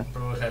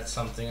 Probably had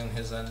something on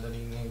his end that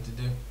he needed to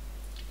do.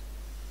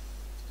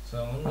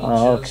 So let me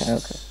Okay.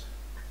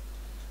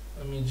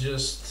 let me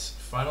just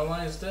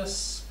finalize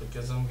this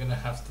because I'm gonna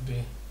have to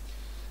be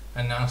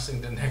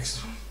announcing the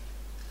next one.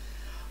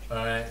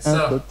 Alright,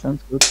 so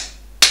Sounds good.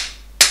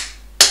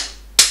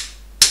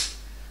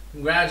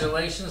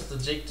 congratulations to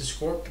Jake the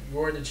Scorp.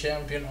 You're the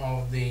champion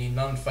of the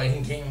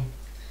non-fighting game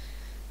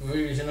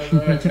version of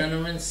our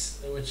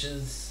tournaments, which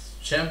is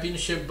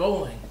Championship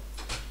Bowling.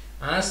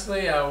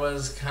 Honestly, I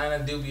was kind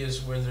of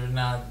dubious whether or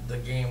not the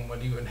game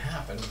would even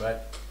happen,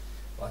 but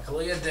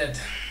luckily it did.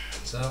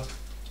 So,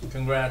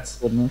 congrats.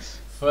 Goodness.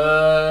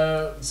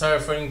 Sorry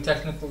for any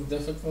technical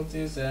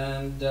difficulties,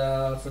 and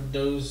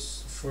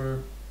for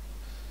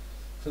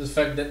the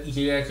fact that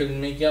I couldn't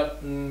make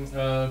up and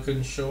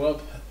couldn't show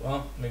up.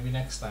 Well, maybe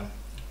next time.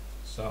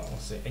 So we'll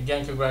see.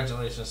 Again,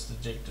 congratulations to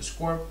Jake the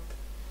Scorp.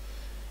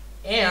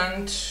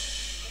 And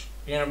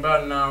in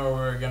about an hour,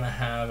 we're gonna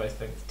have, I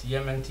think,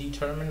 TMNT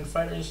Tournament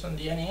Fighters on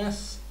the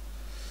NES.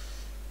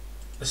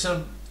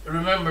 So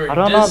remember, I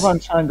don't know if I'm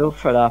signed up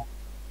for that.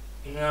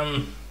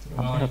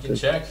 Well, you can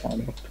check.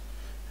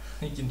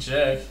 You can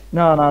check.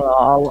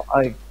 No.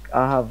 I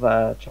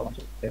have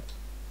challenges. Yeah.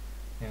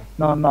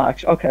 No, I'm not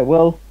actually. Okay,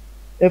 well,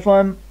 if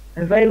I'm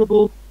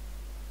available,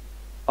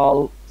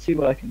 I'll see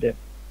what I can do.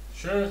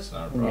 Sure, it's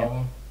not a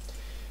problem.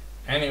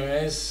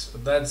 Anyways,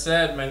 with that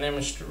said, my name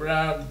is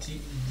Stroud, the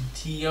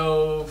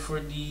TO for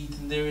the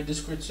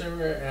Discord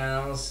server, and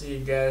I'll see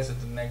you guys at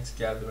the next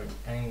gathering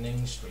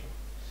ending stream.